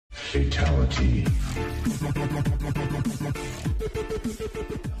Fatality.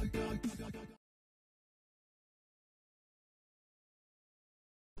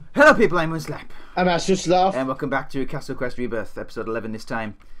 Hello people, I'm Slap. And that's just laugh. And welcome back to Quest Rebirth, episode 11 this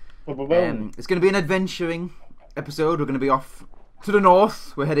time. Boom. It's going to be an adventuring episode. We're going to be off to the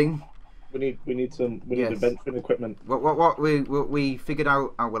north. We're heading... We need adventuring equipment. What we figured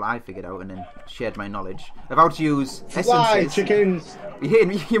out, well I figured out and then shared my knowledge of how to use Fly, essences. chickens!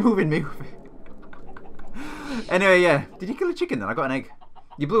 You're moving me. Anyway, yeah. Did you kill a chicken then? I got an egg.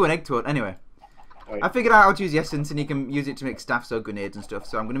 You blew an egg to it. Anyway. Right. I figured out how to use the essence and you can use it to make staffs or grenades and stuff.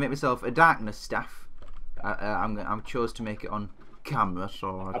 So I'm going to make myself a darkness staff. I chose to make it on camera,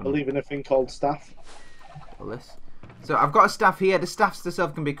 so I believe in a thing called staff. This. So I've got a staff here. The staffs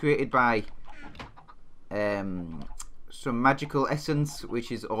themselves can be created by some magical essence,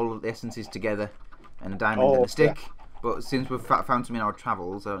 which is all of the essences together, and a diamond and a stick. Yeah. But since we've found some in our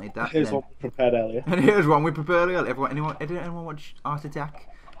travels, I don't need that. Here's one we prepared earlier. And here's one we prepared earlier. Did anyone watch Art Attack?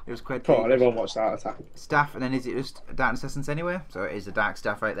 It was quite. Oh, everyone watched Art Attack. Staff, and then is it just a darkness essence anyway? So it is a dark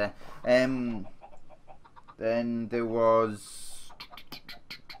staff right there. Then there was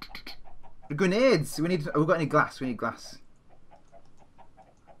the grenades. We've got any glass? We need glass.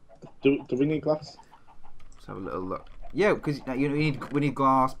 Do we need glass? Let's have a little look. Yeah, because we need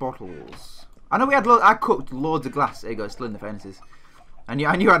glass bottles. I know we had I cooked loads of glass. There you go, it's still in the furnaces. I knew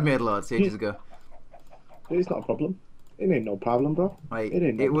I'd made loads ages ago. It's not a problem. It ain't no problem, bro. Right.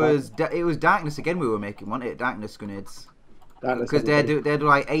 It was darkness again. We were making, wasn't it? Darkness grenades. Because they do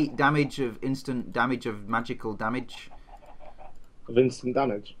like 8 damage of instant damage of magical damage. Of instant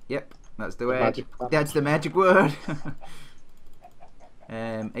damage. Yep, that's the word. That's the magic word.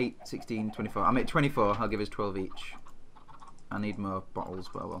 8, 16, 24. I make 24. I'll give us 12 each. I need more bottles,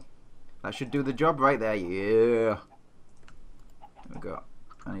 but well, that should do the job right there. Yeah. There we go.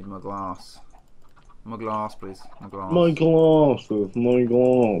 I need more glass. More glass, please. More glass. My glasses. My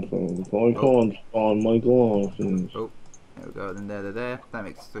glasses. I can't find my glasses. Oh, there we go. Then there. That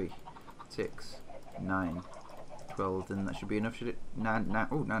makes 3, 6, 9, 12. Then that should be enough, should it?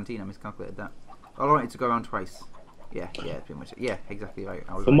 19. I miscalculated that. Oh, I want it to go around twice. Yeah, pretty much. Yeah, exactly right.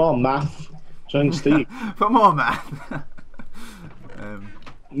 For more math, join Steve. For more math.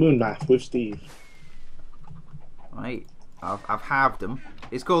 Moon math with Steve. Right, I've halved them.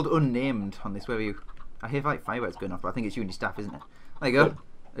 It's called unnamed on this. Whether you, I hear like fireworks going off, but I think it's uni staff, isn't it? There you go.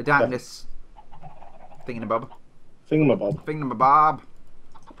 Yeah. A darkness thingamabob. Thingamabob.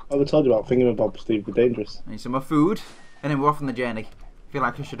 I would told you about thingamabob, Steve. They're dangerous. I need some more food, and then we're off on the journey. I feel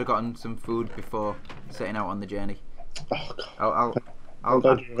like I should have gotten some food before setting out on the journey. Oh God. I'm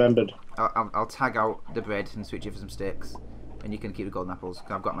glad you remembered. I'll tag out the bread and switch it for some steaks, and you can keep the golden apples.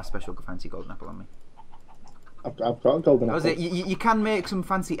 Cause I've got my special fancy golden apple on me. I've got a golden apple. You can make some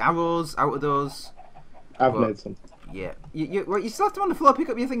fancy arrows out of those. I've made some. Yeah. You still have to on the floor pick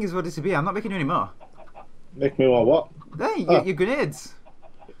up your things or disappear. I'm not making you any more. Make me more what? There, your grenades.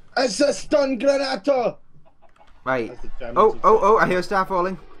 It's a stun granato! Right. Oh, I hear a star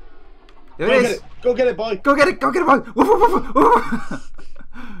falling. There it is. Go get it, boy. Go get it, boy. Woof, woof, woof, woof.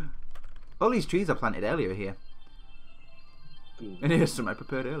 All these trees I planted earlier here. And here's some I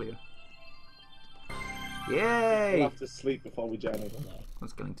prepared earlier. Yay! We'll have to sleep before we journey.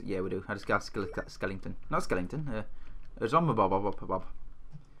 What's skeleton? Yeah, we do. I just got skeleton. Not skeleton. A zombie-bob.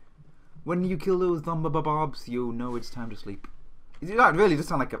 When you kill those zombie-bobs, you know it's time to sleep. That really does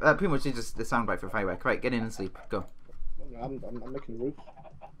sound like pretty much it's just the soundbite for a firework. Right, get in and sleep. Go. I'm making the roof.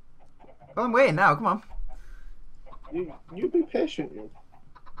 Well, I'm waiting now. Come on. You be patient, you.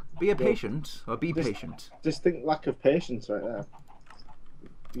 Be a patient or be patient. Distinct lack of patience right there.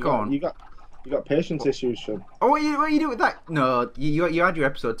 Go on. You got patience issues, son. Oh, what you do with that? No, you had your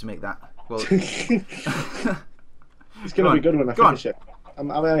episode to make that. Well, it's gonna be good when I finish it. I'm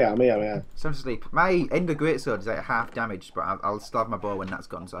here. It's time to sleep. My end of great sword is like half damaged, but I'll still have my bow when that's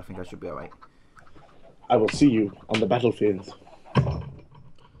gone, so I think I should be alright. I will see you on the battlefield.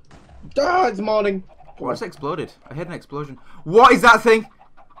 Ah, it's morning. What's exploded? I heard an explosion. What is that thing?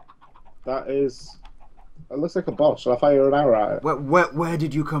 That is. It looks like a boss. Shall I fire an arrow at it? Where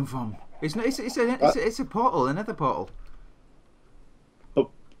did you come from? It's a portal, another portal. But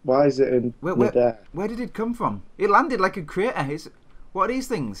why is it in midair? Where did it come from? It landed like a crater. What are these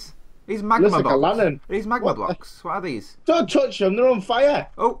things? These magma looks blocks. Like a lantern. These magma blocks. What are these? Don't touch them. They're on fire.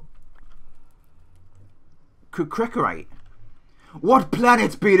 Oh. Crekerite. What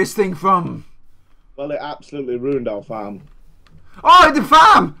planet be this thing from? Well, it absolutely ruined our farm. Oh, the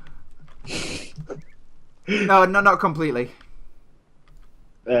farm! No, not completely.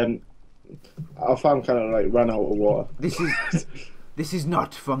 Our farm kind of like ran out of water. This is This is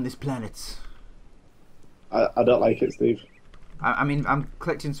not from this planet. I don't like it, Steve. I mean, I'm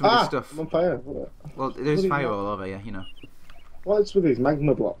collecting some of this stuff. I'm on fire. Well, there's fire all over, yeah, you know. What's with these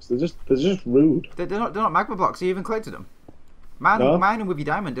magma blocks? They're just rude. They're not magma blocks. You even collected them. Mine and with your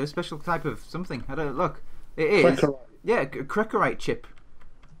diamond, they're a special type of something. I don't look. It is. Crackerite. Yeah, crackerite chip.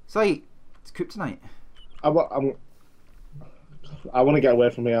 It's like it's kryptonite. I want to get away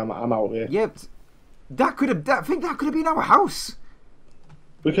from here. I'm out here. Yeah, that could have. I think that could have been our house.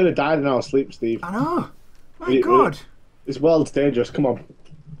 We could have died in our sleep, Steve. I know. My God. This world's dangerous. Come on.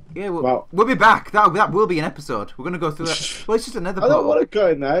 Yeah, we'll be back. That will be an episode. We're gonna go through that. Well, it's just another. I don't want to go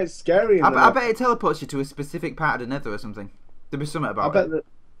in there. It's scary. I bet it teleports you to a specific part of the Nether or something. There'll be something about it. I bet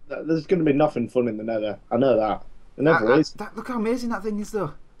that there's going to be nothing fun in the Nether. I know that. It never is. Look how amazing that thing is,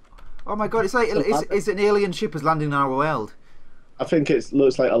 though. Oh my God! It's like it's an alien ship has landed in our world. I think it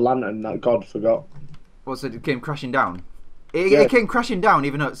looks like a lantern that God forgot. What? So it came crashing down. It came crashing down,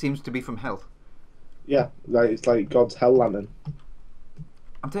 even though it seems to be from hell. Yeah, it's like God's hell lantern.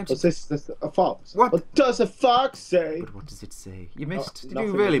 I'm tempted. What's this? This a fox? What does a fox say? But what does it say? You missed. Did you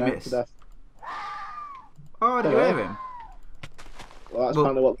Nothing. really miss? Oh, did you hear him? Well, that's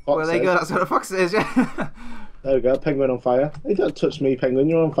apparently what the fox Well, there you go. That's what the fox says. Yeah. There we go. Penguin on fire. Hey, don't touch me, penguin.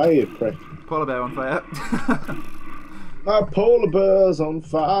 You're on fire, you prick. Polar bear on fire. My polar bear's on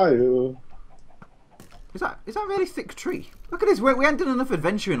fire. Is that a really thick tree? Look at this. We haven't done enough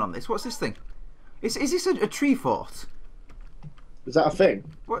adventuring on this. What's this thing? Is this a tree fort? Is that a thing?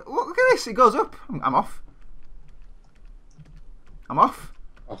 Look at this. It goes up. I'm off. I'm off.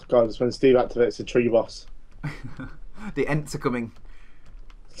 Oh God! It's when Steve activates the tree boss. The Ents are coming.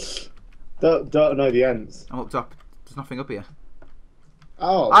 Don't know the ends. I'm up top. There's nothing up here.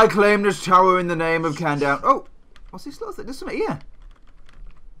 Oh. I claim this tower in the name of Countdown. Oh, what's this little thing? There's something here.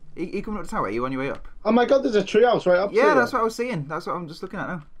 You coming up the tower? Are you on your way up? Oh my God! There's a treehouse right up. Yeah, that's what I was seeing. That's what I'm just looking at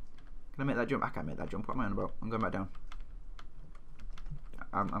now. Can I make that jump? I can't make that jump. What am I on about? I'm going back down.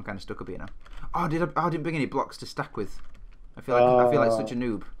 I'm kind of stuck up here now. Oh, I didn't bring any blocks to stack with. I feel like such a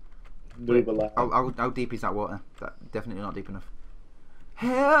noob. How deep is that water? That definitely not deep enough.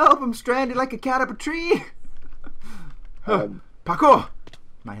 Help! I'm stranded like a cat up a tree. Parkour!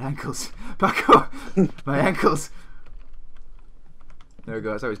 My ankles. Parkour! My ankles. There we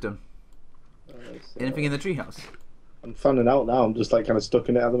go. That's how it's done. Anything in the treehouse? I'm fanning out now. I'm just like kind of stuck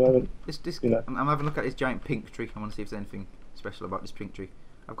in it at the moment. You know. I'm having a look at this giant pink tree. I want to see if there's anything special about this pink tree.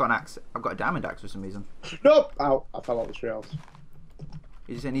 I've got an axe. I've got a diamond axe for some reason. Nope! Ow! I fell out the treehouse.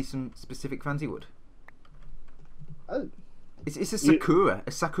 You just need some specific fancy wood. Oh. It's a sakura.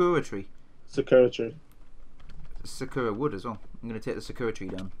 A sakura tree. Sakura tree. Sakura wood as well. I'm going to take the sakura tree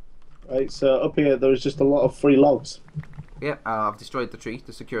down. Right, so up here there's just a lot of free logs. Yeah, I've destroyed the tree,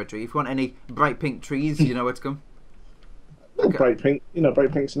 the sakura tree. If you want any bright pink trees, you know where to come. Okay. Bright pink. You know,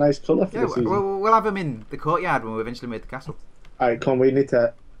 bright pink's a nice colour for this season. We'll have them in the courtyard when we eventually make the castle. Alright, come on, we need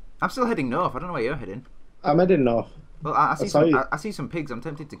to... I'm still heading north. I don't know where you're heading. I'm heading north. Well, I see some pigs. I'm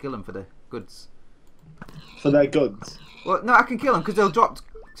tempted to kill them for the goods. For their goods? Well, no, I can kill them because they'll drop...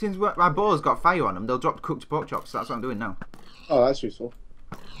 Since my bow's got fire on them, they'll drop cooked pork chops. So that's what I'm doing now. Oh, that's useful.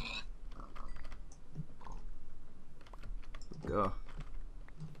 Go.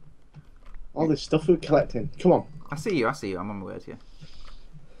 All this stuff we're collecting. Come on. I see you. I'm on my way to you.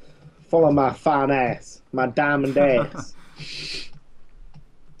 Follow my fine ass. My diamond ass.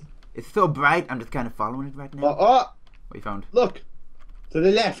 It's so bright, I'm just kind of following it right now. Oh! What you found? Look! To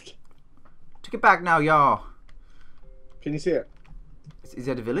the left! Take it back now, y'all. Can you see it? Is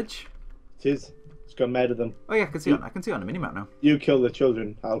that a village? It is. It's got mad of them. Oh yeah, I can see it on the minimap now. You kill the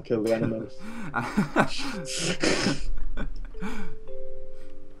children, I'll kill the animals.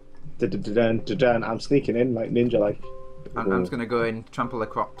 I'm sneaking in like ninja like. I'm just gonna go in, trample the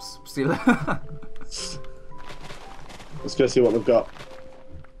crops, steal it. Let's go see what we've got.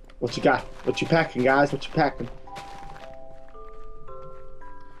 What you got? What you packing, guys? What you packing?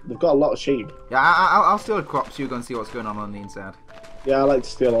 They've got a lot of sheep. Yeah, I'll steal the crops. You go and see what's going on the inside. Yeah, I like to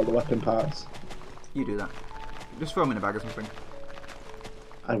steal all the weapon parts. You do that. Just throw them in a bag or something.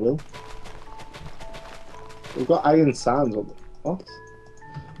 I will. We've got iron sands. What?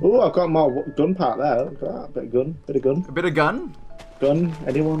 Oh, I've got more gun part there. Look at that. Bit of gun. A bit of gun? Gun?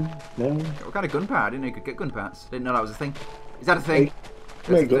 Anyone? No? What kind of gun part? I didn't know you could get gun parts. Didn't know that was a thing. Is that a thing?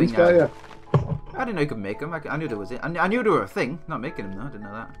 Make guns, guy, yeah. I didn't know you could make them. I knew there was it. I knew they were a thing. Not making them though. I didn't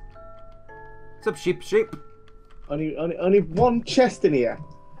know that. What's up, sheep? Only one chest in here.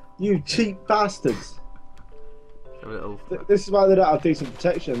 You cheap bastards. This is why they don't have decent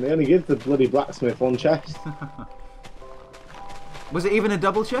protection. They only give the bloody blacksmith one chest. Was it even a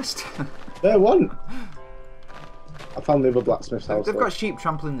double chest? There one. I found the other blacksmith's house. They've got sheep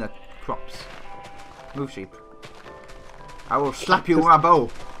trampling their crops. Move, sheep. I will slap you with my bow.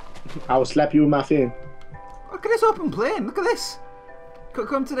 I will slap you with my thing. Look at this open plain. Look at this.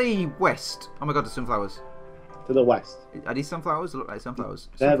 Come to the west. Oh my god, there's sunflowers. To the west. Are these sunflowers? They look like sunflowers.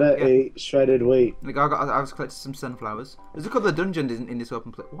 Never eat shredded wheat. Look, I was collecting some sunflowers. There's a couple of dungeons in this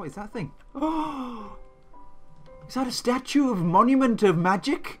open place. What is that thing? Oh, is that a statue of monument of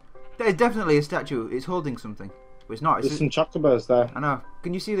magic? That is definitely a statue. It's holding something. But it's not. There's some chocobos there. I know.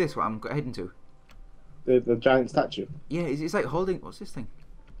 Can you see this? What I'm heading to? The giant statue. Yeah, it's like holding. What's this thing?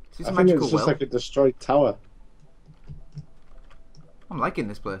 Is this a I think magical it's just well? like a destroyed tower. I'm liking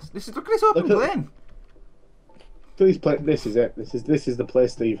this place. Look at this open plain. Please play. This is it. This is the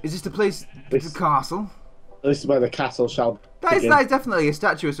place, Steve. Is this the place? The castle? This is where the castle shall. That is definitely a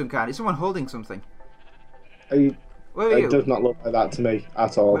statue of some kind. It's someone holding something. Where are you? It does not look like that to me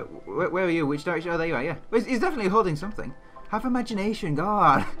at all. Where are you? Which direction? Oh, there you are. Yeah, he's definitely holding something. Have imagination,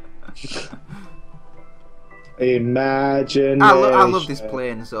 God. Imagination. I love this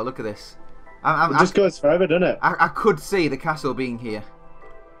plane. So look at this. It just goes forever, doesn't it? I could see the castle being here.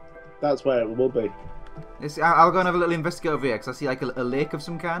 That's where it will be. I'll go and have a little investigate over here because I see like a lake of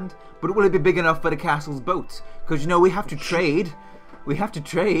some kind. But will it be big enough for the castle's boat? Because you know we have to trade. We have to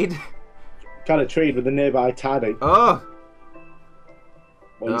trade. Kind of trade with the nearby taddy. Oh.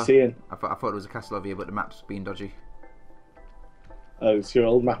 What are you seeing? I thought there was a castle over here, but the map's being dodgy. Oh, it's your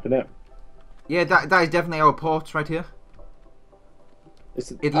old map, innit? Yeah, that is definitely our port right here. I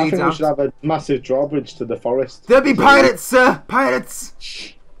think we should have a massive drawbridge to the forest. There'll be pirates, sir! Pirates!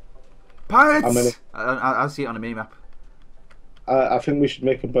 Pirates! I'll see it on a minimap. I think we should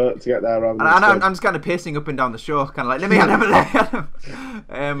make a boat to get there. I'm just kind of pacing up and down the shore, kind of like, let me have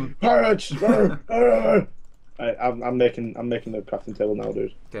Pirates! I'm making the crafting table now,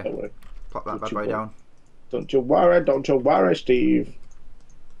 dude. Okay. Don't worry. Pop that bad boy down. Don't you worry, Steve.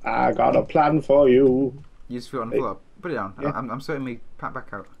 I got a plan for you. You just feel on the floor. Put it down. Yeah. I'm sorting me pat back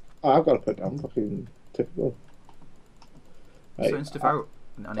out. Oh, I've got to put it down. Fucking typical. Right. Sorting stuff out.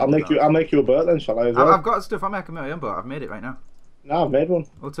 I'll make you a boat then, shall I? As well? I've got stuff. I'm making my own boat. I've made it right now. No, I've made one.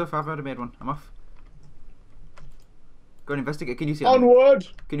 Oh, tough. I've already made one. I'm off. Go and investigate. Can you see it? Onward!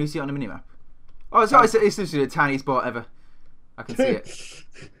 Can you see it on the minimap? Oh, it's literally the tiniest boat ever. I can see it.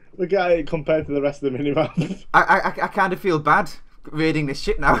 Look at it compared to the rest of the minimap. I kind of feel bad raiding this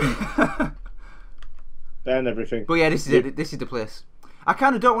ship now. Burn everything. But yeah, this is it. This is the place. I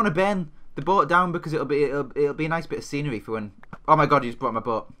kind of don't want to burn the boat down because it'll be a nice bit of scenery for when. Oh my god! You just brought my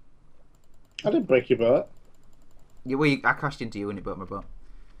boat. I didn't break your boat. I crashed into you when you brought my boat.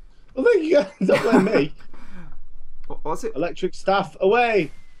 Well, there you go. Don't blame me. What's it? Electric staff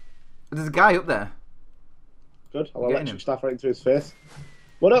away. There's a guy up there. Good. I'll electric staff right into his face.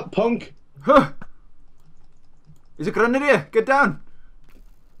 What up, punk? Huh. He's a grenadier. Get down.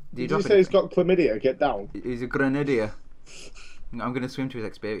 Did you say he's got chlamydia? Get down. He's a grenadier. I'm going to swim to his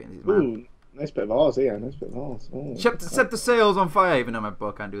experience. Ooh, nice bit of ours here. Nice bit of ours. Oh, set the sails on fire. Even though my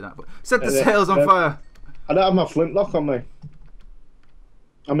boat can't do that, but set the sails on fire. I don't have my flintlock on me.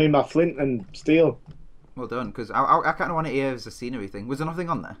 I mean my flint and steel. Well done, because I kind of want it here as a scenery thing. Was there nothing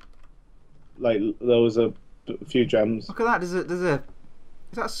on there? Like there was a few gems. Look at that. There's a.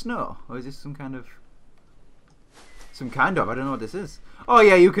 Is that snow or is this some kind of? I don't know what this is. Oh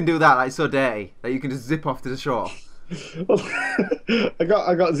yeah, you can do that. Like so dirty that you can just zip off to the shore. I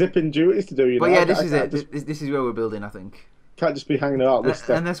got zipping duties to do. You know. But yeah, this is it. This is where we're building. I think. Can't just be hanging out.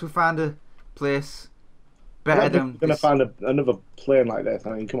 Unless we find a place better than. We're gonna find another plane like this.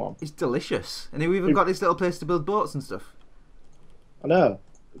 I mean, come on. It's delicious, and we've even got this little place to build boats and stuff. I know.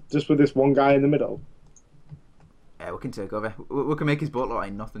 Just with this one guy in the middle. Yeah, we can take over. We can make his boat look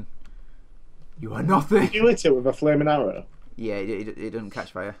like nothing. You are nothing. Did you hit it with a flaming arrow? Yeah, it doesn't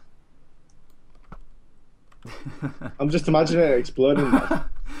catch fire. I'm just imagining it exploding.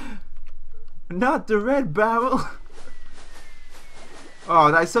 Not the red barrel.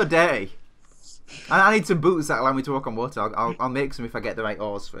 Oh, that's so dirty. I need some boots that allow me to walk on water. I'll make some if I get the right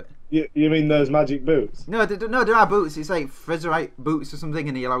oars for it. You mean those magic boots? No, there are boots. It's like Frezerite boots or something,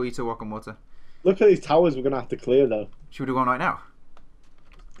 and they allow you to walk on water. Look at these towers we're gonna have to clear, though. Should we do one right now?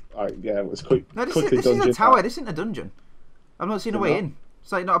 Alright, yeah, it was quick. No, this is a tower. This isn't a dungeon. I've not seen a way in.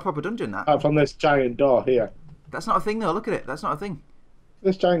 It's like not a proper dungeon. That. From this giant door here. That's not a thing, though. Look at it. That's not a thing.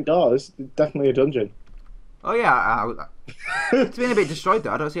 This giant door is definitely a dungeon. Oh yeah, it's been a bit destroyed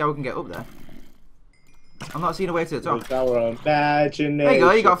though. I don't see how we can get up there. I'm not seeing a way to the top. Our imagination. There you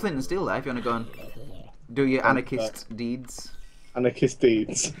go. You got flint and steel there. If you want to go and do your anarchist deeds. Anarchist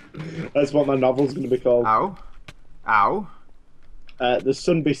deeds. That's what my novel's going to be called. Ow. Ow. The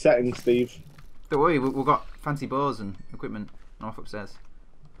sun be setting, Steve. Don't worry. We've got fancy bows and equipment. I'm off upstairs.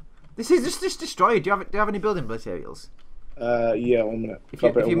 This is just destroyed. Do you have any building materials? Yeah, 1 minute. If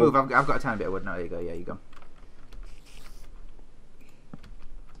you move, I've got a tiny bit of wood now. There you go. Yeah, you go.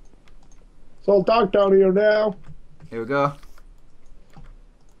 It's all dark down here now. Here we go.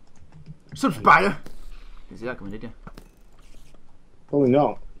 Some spider. Didn't see that coming, did you? Probably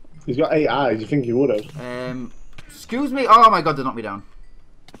not. He's got 8 eyes. You think he would have? Excuse me. Oh my god, they knocked me down.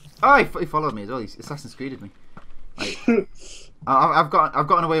 Oh, he followed me as well. He Assassin's Creeded me. Right. I've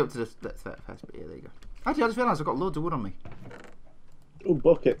gotten away up to the first bit. Yeah, there you go. Actually, I just realised I've got loads of wood on me. Oh,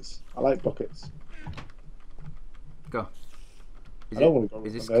 buckets. I like buckets. Go.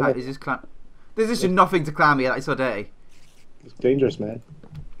 Is this climb? There's just nothing to climb here. It's so dirty. It's dangerous, man.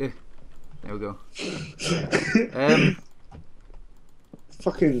 Yeah. There we go.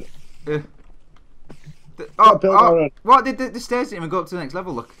 Fucking. What? The stairs didn't even go up to the next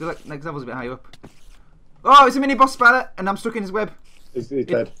level. Look, the next level's a bit higher up. Oh, it's a mini boss spider, and I'm stuck in his web. He's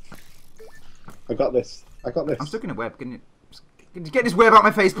dead. I got this. I'm stuck in a web. Can you get this web out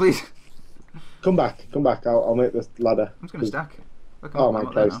my face, please? Come back. I'll make this ladder. I'm just gonna stack. Look, oh my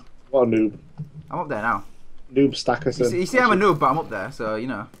Christ! What a noob. I'm up there now. Noob Stackerson. You see, I'm a noob, but I'm up there, so you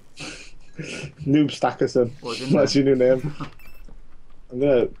know. Noob Stackerson. That's your new name. I'm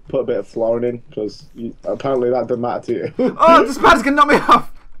gonna put a bit of flooring in because apparently that doesn't matter to you. Oh, the spider's gonna knock me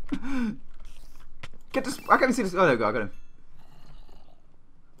off. Get this! I can't even see this. Oh, there we go. I got him.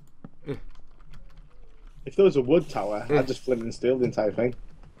 If there was a wood tower, I'd just flint and steel the entire thing.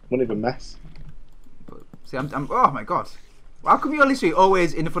 Wouldn't even mess. But, see, I'm. Oh my god! How come you're literally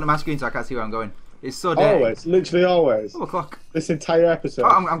always in the front of my screen so I can't see where I'm going? It's so dirty. Always, literally always. 4 o'clock. This entire episode. Oh,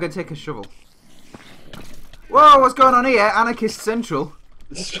 I'm going to take a shovel. Whoa! What's going on here? Anarchist Central.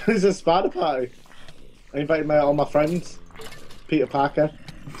 It's a spider party. I invited all my friends. Peter Parker,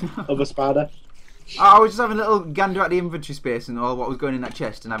 other spider. I was just having a little gander at the inventory space and all what was going in that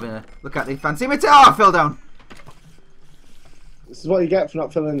chest and having a look at the fancy material. Oh, I fell down. This is what you get for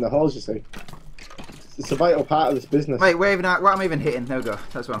not filling in the holes, you see. It's a vital part of this business. Wait, where am I even hitting? There we go.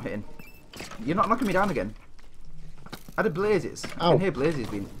 That's what I'm hitting. You're not knocking me down again. I had blazes. I can hear blazes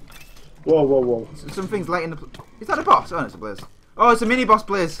being... Whoa. Something's lighting the... Is that a boss? Oh, no, it's a blaze. Oh, it's a mini boss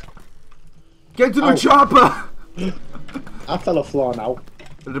blaze. Get to the chopper! I fell off floor now.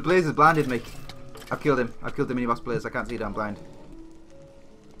 The blaze has blinded me. I've killed him. I've killed the mini boss blaze. I can't see that I'm blind.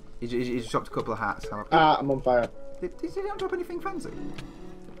 He's dropped a couple of hats. I'm on fire. Did he not drop anything fancy?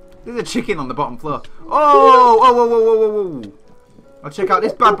 There's a chicken on the bottom floor. Oh! Whoa. I'll check out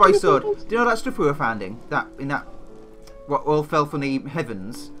this bad boy sword. Do you know that stuff we were finding? What all fell from the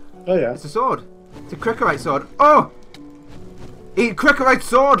heavens? Oh yeah. It's a sword. It's a Crackerite sword. Oh! Eat Crackerite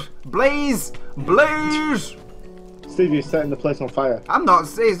sword! Blaze! Blaze! Steve, you're setting the place on fire. I'm not.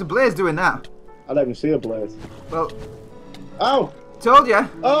 It's the blaze doing that. I don't even see a blaze. Well. Ow! Told ya.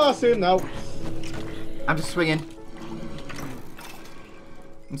 Oh, I see him now. I'm just swinging.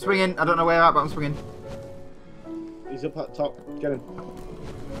 I'm swinging. I don't know where I'm at, but I'm swinging. He's up at the top. Get him.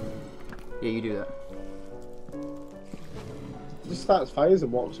 Yeah, you do that. Just starts fires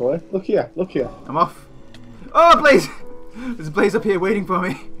and walks away. Look here. I'm off. Oh, blaze! There's a blaze up here waiting for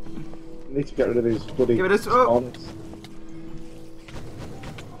me. I need to get rid of these bloody spawners.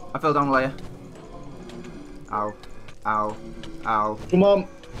 I fell down a layer. Ow. Come on.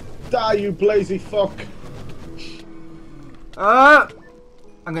 Die, you blazy fuck. I'm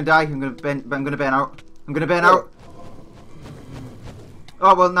gonna die. I'm gonna burn out. Out.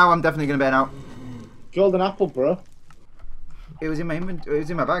 Oh, well, now I'm definitely gonna burn out. Golden apple, bro. It was in my inventory. It was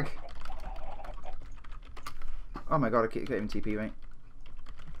in my bag. Oh my god, I can't even TP, right?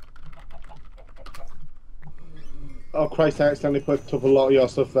 Oh Christ, I accidentally put up a lot of your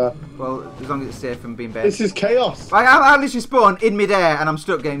stuff there. Well, as long as it's safe from being burned. This is chaos! I literally spawned in mid-air and I'm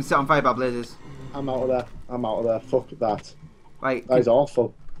stuck getting set on fire by blazes. I'm out of there. Fuck that. Right. That is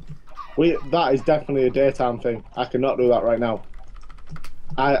awful. That is definitely a daytime thing. I cannot do that right now.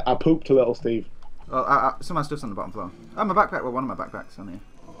 I pooped a little, Steve. Well, some of my stuff's on the bottom floor. Oh, my backpack. Well, one of my backpacks on here.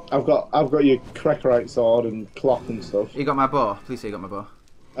 I've got your Crackerite sword and cloth and stuff. You got my bow? Please say you got my bow.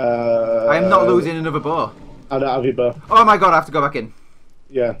 I am not losing another bow. I don't have your bow. Oh my god, I have to go back in.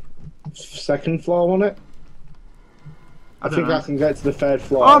 Yeah. Second floor on it? I think I can get to the 3rd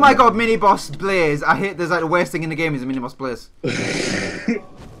floor. Oh my god, mini boss blaze. I hate. There's like the worst thing in the game is a mini boss blaze. He's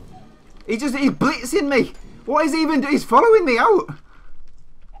blitzing me. What is he even doing? He's following me out.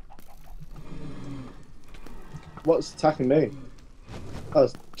 What's attacking me? Oh,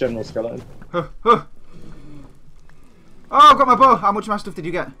 it's General Skeleton. Oh, I've got my bow. How much of my stuff did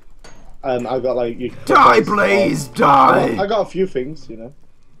you get? I got like you. Die, Blaze, die! I got a few things, you know.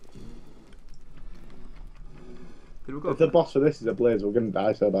 Did we go? If the boss for this is a blaze, we're gonna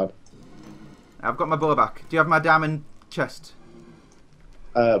die so bad. I've got my bow back. Do you have my diamond chest?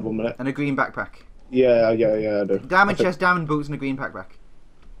 1 minute. And a green backpack. Yeah, I do. Diamond chest, diamond boots, and a green backpack.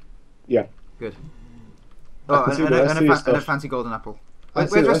 Yeah. Good. Oh, and a fancy golden apple. Where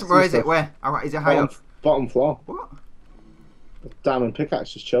is it? Where? Is it high up? Bottom floor. What? Diamond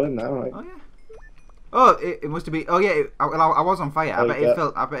pickaxe just chilling there, right? Oh yeah. Oh, it must have been. Oh yeah. I was on fire. I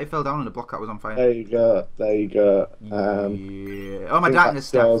bet it fell down on the block that was on fire. There you go. There you go. Yeah. Oh, my darkness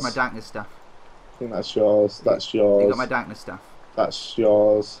staff. Yours. My darkness staff. I think that's yours. That's yours. You got my darkness staff. That's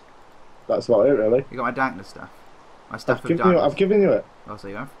yours. That's about it, really. You got my darkness staff. My staff of darkness. I've given you it. Oh, so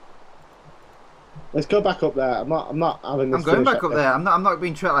you have. Let's go back up there. I'm not having this. I'm going back up there. I'm not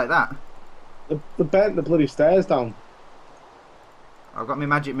being treated like that. They bent the bloody stairs down. I've got my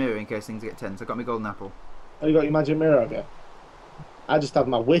magic mirror in case things get tense. I've got my golden apple. Oh, you got your magic mirror, have you? I just have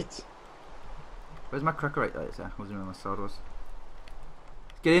my wit. Where's my cracker right there? I wasn't where my sword was.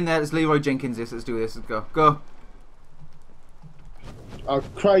 Get in there. Let's Leroy Jenkins this. Let's do this. Let's go. Go. Oh,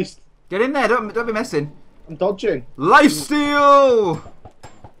 Christ. Get in there. Don't be messing. I'm dodging. Lifesteal!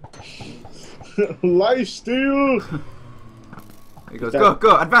 Lifesteal! There he goes. Go,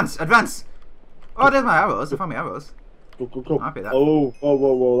 go. Advance, advance. Oh, there's my arrows. I found my arrows. Go, go, go. I'm happy with that. Oh, whoa,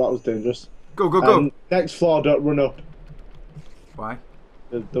 whoa, whoa. That was dangerous. Go, go, go. Next floor, don't run up. Why?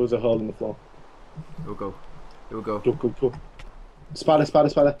 There was a hole in the floor. Here we go. Here we go. Go, go, go. Spider, spider,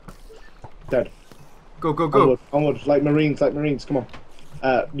 spider. Dead. Go, go, go. Onward, onward. Like marines, like marines. Come on.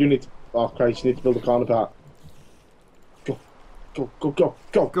 You need to... Oh, Christ, you need to build a corner part. Go. Go, go, go,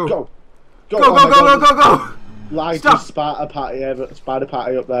 go, go. Go, go, go, go, go, go, go. Like a spider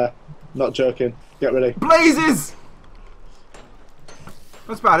party up there. Not joking. Get ready. Blazes!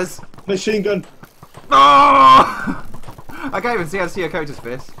 What spiders? Machine gun. Oh! I can't even see how to see your character's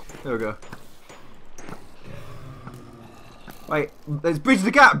face. There we go. Wait, let's bridge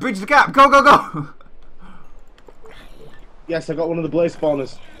the gap, bridge the gap. Go, go, go. Yes, I got one of the blaze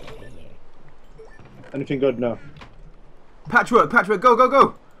spawners. Anything good? No. Patchwork, patchwork. Go, go,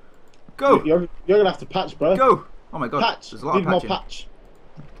 go. Go. You're gonna have to patch, bro. Go. Oh my god. Patch. There's a lot Need of patching. more patch.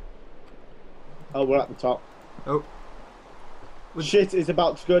 Oh, we're at the top. Oh. Shit is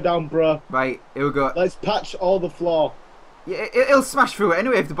about to go down, bro. Right, here we go. Let's patch all the floor. Yeah, it'll smash through it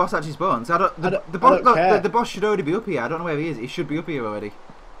anyway if the boss actually spawns. The boss should already be up here. I don't know where he is. He should be up here already.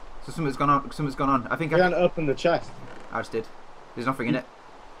 So something's gone on. Something's gone on. I think I can't open the chest. I just did. There's nothing in it.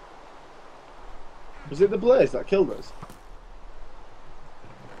 Was it the blaze that killed us?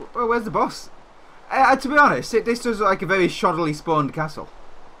 Well, where's the boss? To be honest, this does look like a very shoddily spawned castle.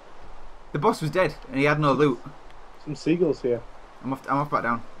 The boss was dead and he had no loot. Some seagulls here. I'm off back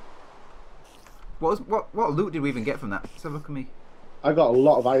down. What loot did we even get from that? Let's have a look at me. I got a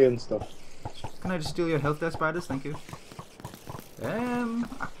lot of iron stuff. Can I just steal your health there, spiders? Thank you. I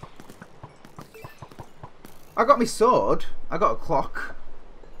got my sword. I got a clock.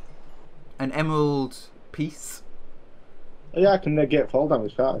 An emerald piece. Oh, yeah, I can negate fall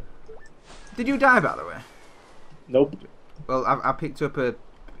damage, can't I? Did you die, by the way? Nope. Well, I picked up a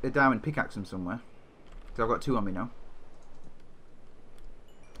diamond pickaxe from somewhere. So I've got 2 on me now.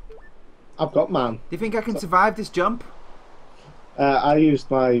 I've got man. Do you think I can survive this jump? I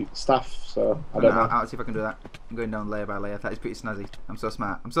used my staff, so I don't know. I'll see if I can do that. I'm going down layer by layer. That is pretty snazzy. I'm so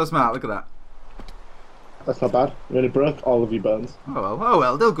smart. I'm so smart. Look at that. That's not bad. You only broke all of your bones. Oh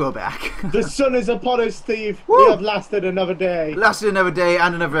well, they'll go back. The sun is upon us, Steve. Woo! We have lasted another day. Lasted another day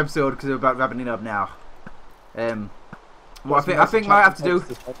and another episode because we're about wrapping it up now. What I think I have to do.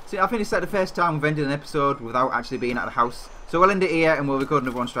 See, I think it's like the first time we've ended an episode without actually being at the house. So we'll end it here and we'll record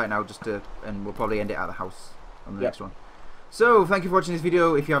another one straight now, and we'll probably end it at the house on the next one. So thank you for watching this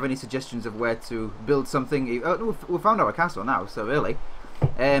video. If you have any suggestions of where to build something, we found our castle now. So really.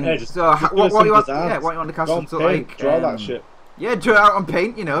 What do you want? Yeah, what you want the castle to look like? Draw that shit. Yeah, draw out on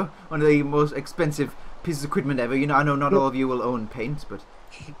paint. You know, one of the most expensive pieces of equipment ever. You know, I know not all of you will own paint, but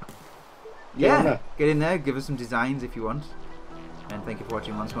yeah, get in there, give us some designs if you want. And thank you for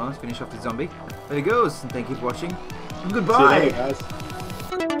watching once more. Let's finish off the zombie. There he goes. And thank you for watching. And goodbye. See you later, guys.